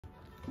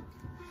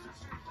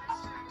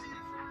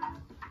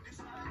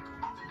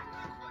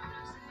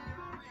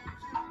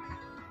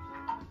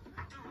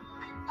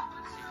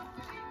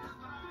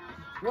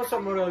what's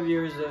up, Moto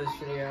viewers of this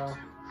video?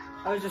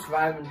 I was just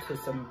vibing to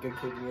some good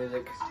kid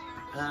music.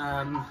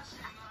 So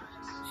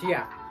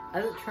yeah,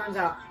 as it turns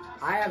out,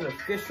 I have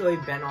officially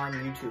been on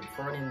YouTube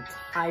for an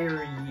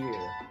entire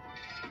year.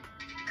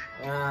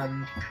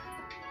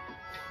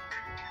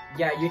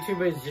 Yeah,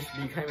 YouTube has just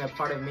become a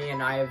part of me,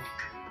 and I have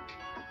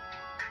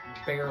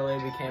barely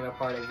became a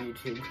part of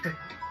YouTube.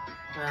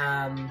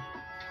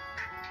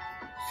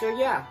 So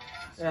yeah,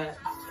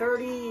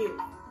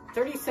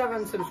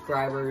 37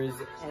 subscribers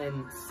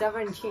and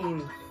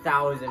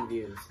 17,000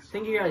 views.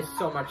 Thank you guys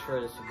so much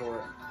for the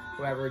support,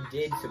 whoever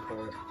did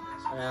support.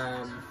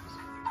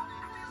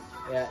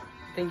 Yeah,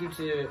 thank you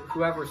to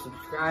whoever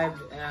subscribed,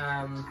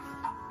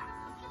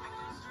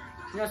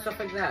 you know, stuff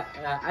like that.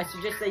 I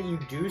suggest that you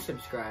do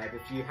subscribe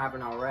if you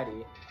haven't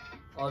already.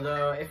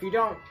 Although, if you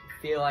don't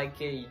feel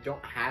like it, you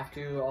don't have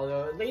to.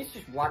 Although, at least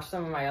just watch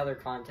some of my other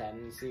content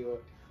and see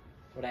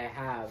what I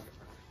have.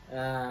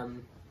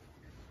 And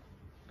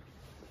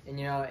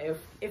you know,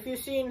 if you've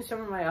seen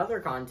some of my other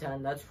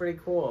content, that's pretty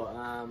cool.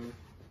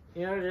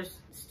 You know, just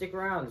stick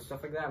around,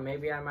 stuff like that.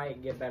 Maybe I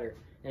might get better.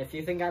 And if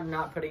you think I'm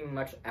not putting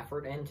much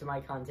effort into my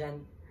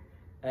content,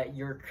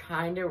 you're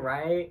kind of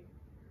right.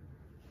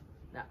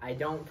 I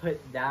don't put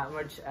that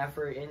much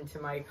effort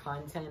into my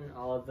content,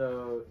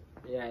 although,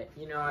 yeah,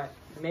 you know,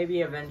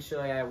 maybe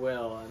eventually I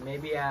will.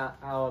 Maybe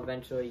I'll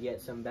eventually get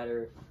some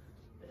better,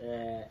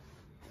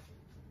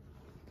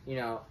 you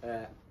know,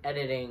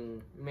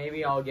 editing.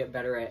 Maybe I'll get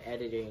better at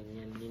editing,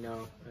 and, you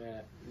know,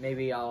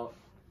 maybe I'll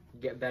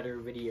get better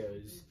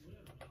videos.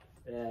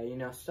 You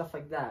know, stuff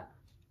like that.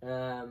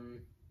 So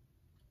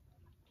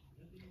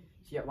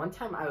yeah, one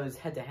time I was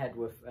head-to-head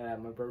with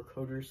my bro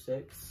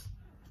Coder6.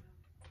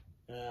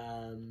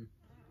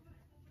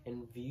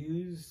 In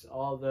views,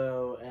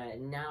 although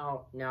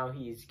now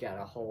he's got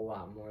a whole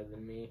lot more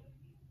than me,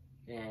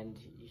 and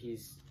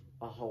he's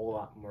a whole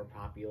lot more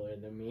popular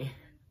than me.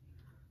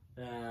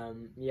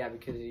 Yeah,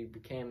 because he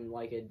became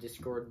like a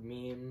Discord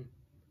meme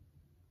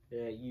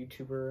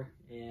YouTuber,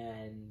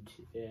 and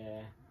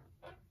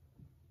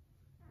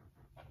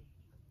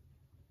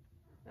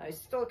I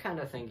still kind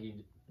of think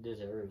he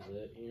deserves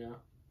it, you know.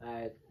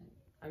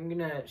 I'm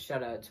gonna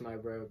shout out to my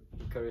bro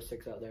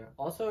Coder6 out there.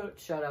 Also,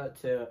 shout out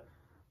to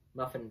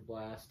Muffin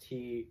Blast.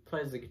 He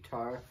plays the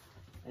guitar,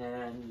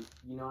 and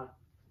you know what?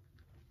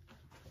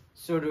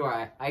 So do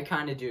I. I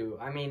kind of do.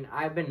 I mean,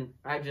 I've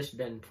just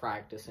been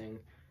practicing.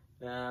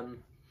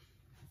 I'm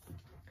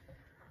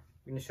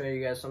gonna show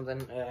you guys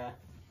something.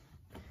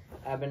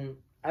 I've been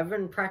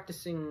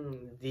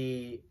practicing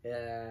the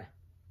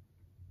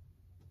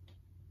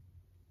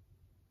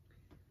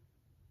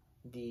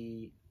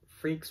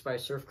Freaks by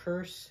Surf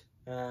Curse.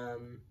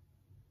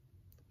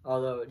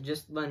 Although,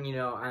 just letting you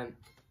know,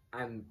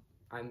 I'm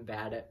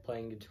bad at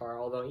playing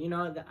guitar. Although, you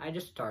know, I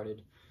just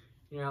started.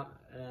 You know,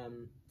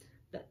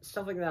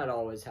 stuff like that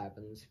always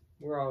happens.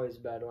 We're always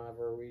bad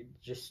whenever we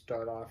just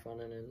start off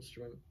on an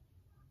instrument.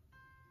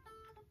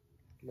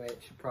 Wait, I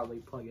should probably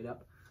plug it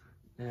up.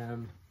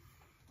 Turn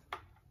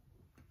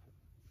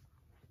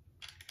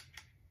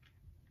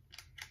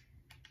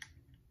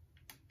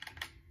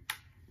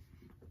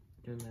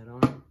that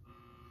on.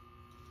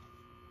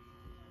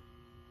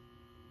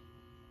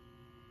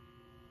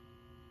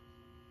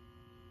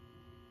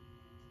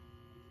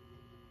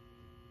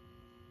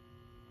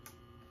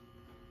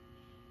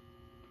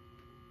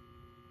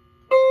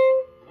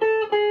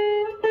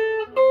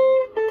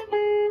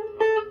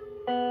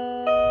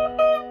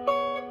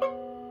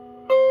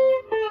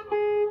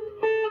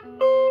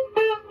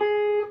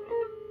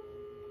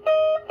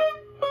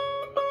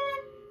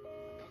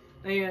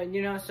 Yeah,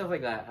 you know, stuff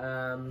like that.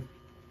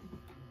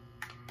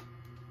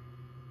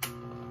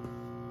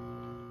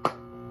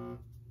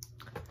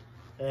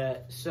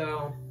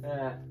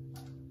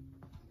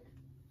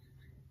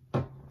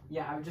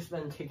 Yeah, I've just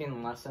been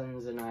taking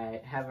lessons, and I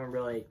haven't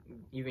really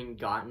even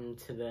gotten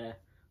to the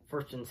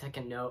first and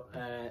second note.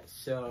 I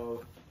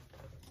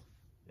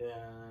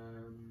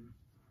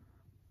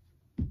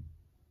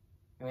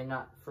mean,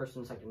 not first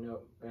and second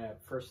note,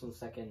 first and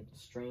second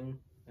string.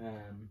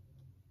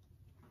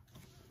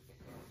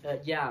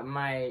 Yeah,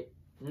 my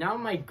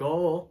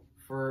goal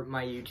for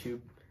my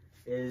YouTube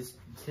is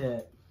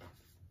to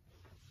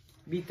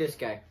beat this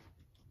guy.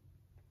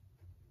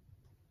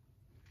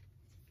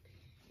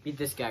 Beat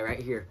this guy right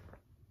here.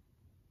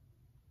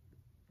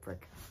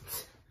 Frick.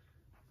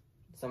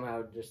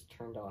 Somehow it just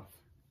turned off.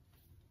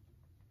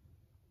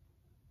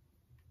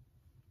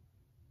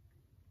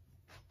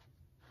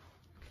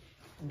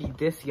 Beat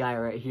this guy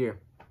right here.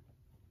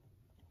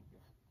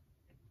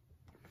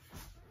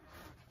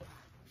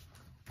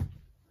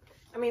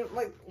 I mean,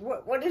 like,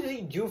 what does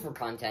he do for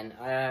content?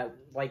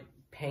 Like,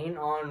 paint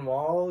on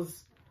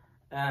walls?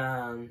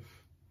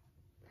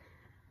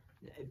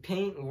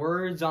 Paint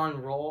words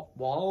on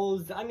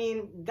walls? I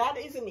mean, that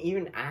isn't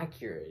even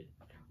accurate.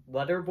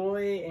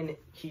 Letterboy, and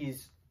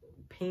he's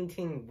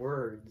painting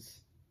words.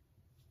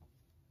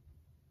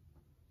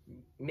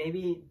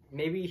 Maybe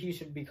he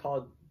should be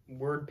called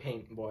Word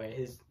Paint Boy.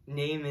 His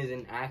name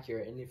isn't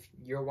accurate, and if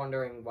you're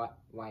wondering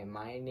why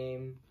my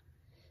name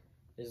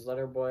Is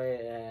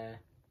Letterboy,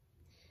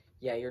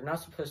 yeah, you're not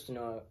supposed to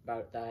know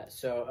about that.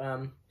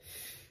 So,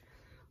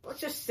 let's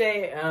just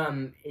say,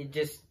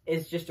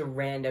 it's just a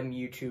random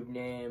YouTube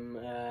name,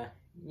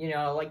 you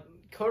know, like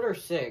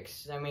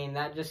Coder6. I mean,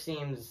 that just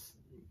seems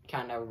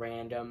kind of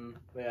random.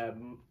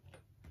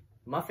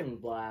 Muffin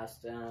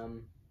Blast,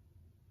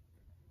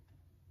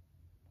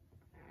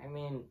 I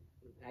mean,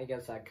 I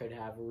guess I could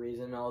have a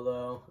reason,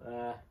 although,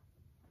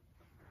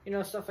 you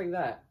know, stuff like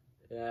that.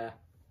 A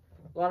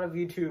lot of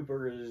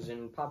YouTubers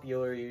and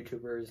popular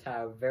YouTubers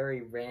have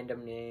very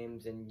random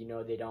names, and, you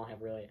know, they don't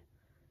have really,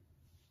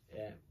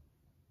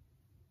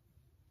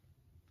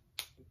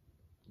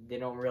 they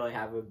don't really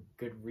have a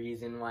good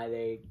reason why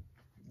they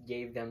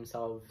gave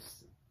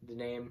themselves the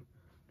name.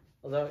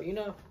 Although, you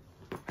know,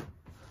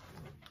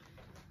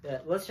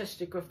 let's just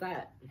stick with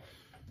that.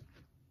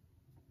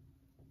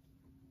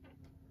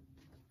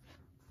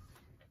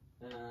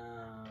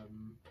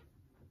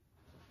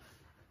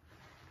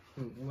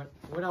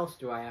 What else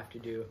do I have to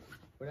do?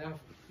 What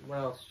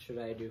else should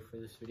I do for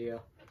this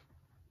video?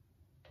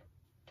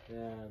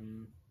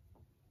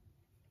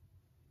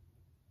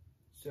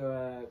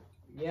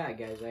 Yeah,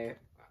 guys,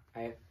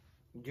 I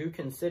do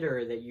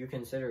consider that you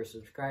consider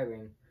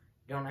subscribing.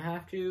 You don't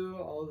have to,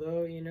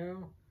 although, you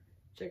know,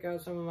 check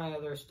out some of my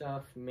other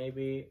stuff.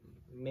 Maybe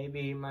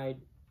my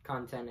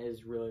content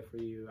is really for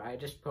you. I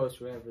just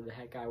post whatever the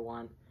heck I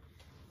want,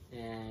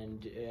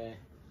 and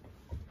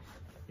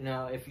you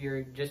know, if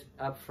you're just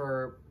up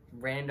for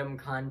random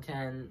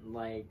content,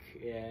 like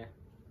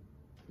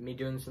me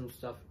doing some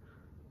stuff,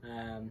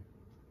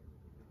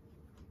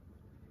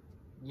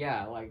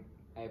 yeah, like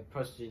I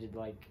posted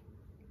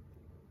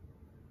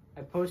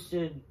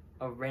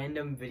a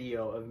random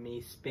video of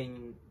me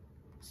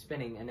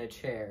spinning in a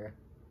chair,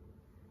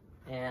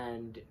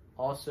 and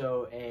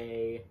also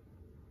a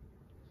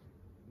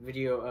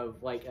video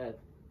of like a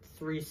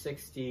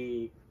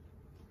 360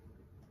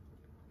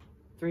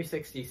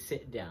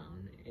 sit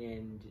down,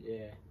 and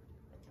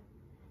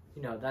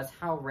you know, that's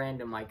how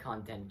random my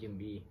content can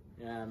be.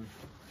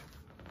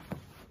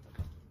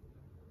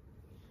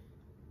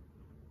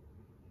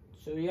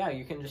 So yeah,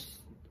 you can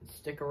just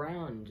stick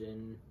around,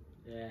 and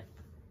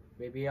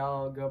maybe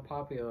I'll go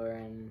popular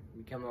and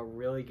become a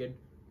really good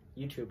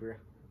YouTuber.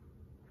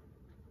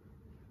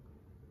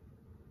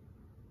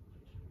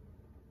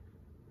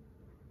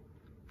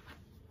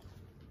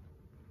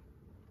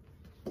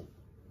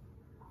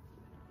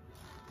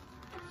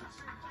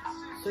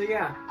 So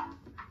yeah,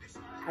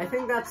 I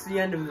think that's the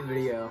end of the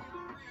video,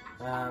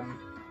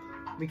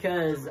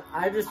 because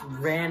I just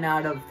ran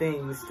out of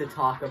things to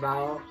talk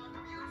about,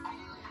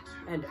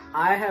 and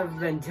I have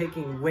been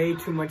taking way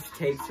too much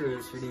takes for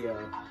this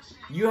video.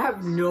 You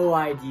have no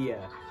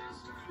idea.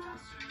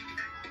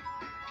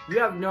 You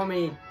have no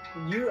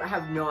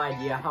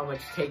idea how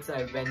much takes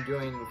I've been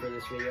doing for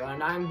this video,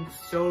 and I'm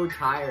so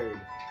tired.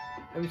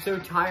 I'm so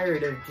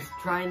tired of just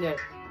trying to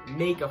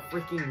make a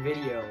freaking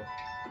video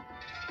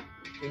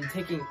and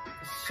taking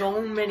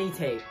so many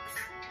takes.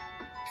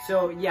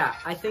 So yeah,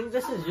 I think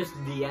this is just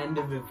the end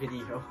of the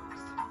video.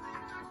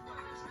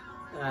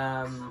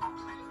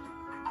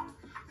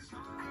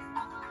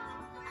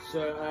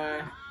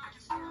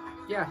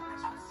 Yeah,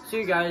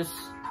 see you guys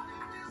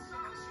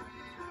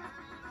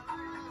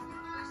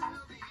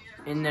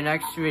in the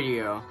next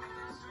video.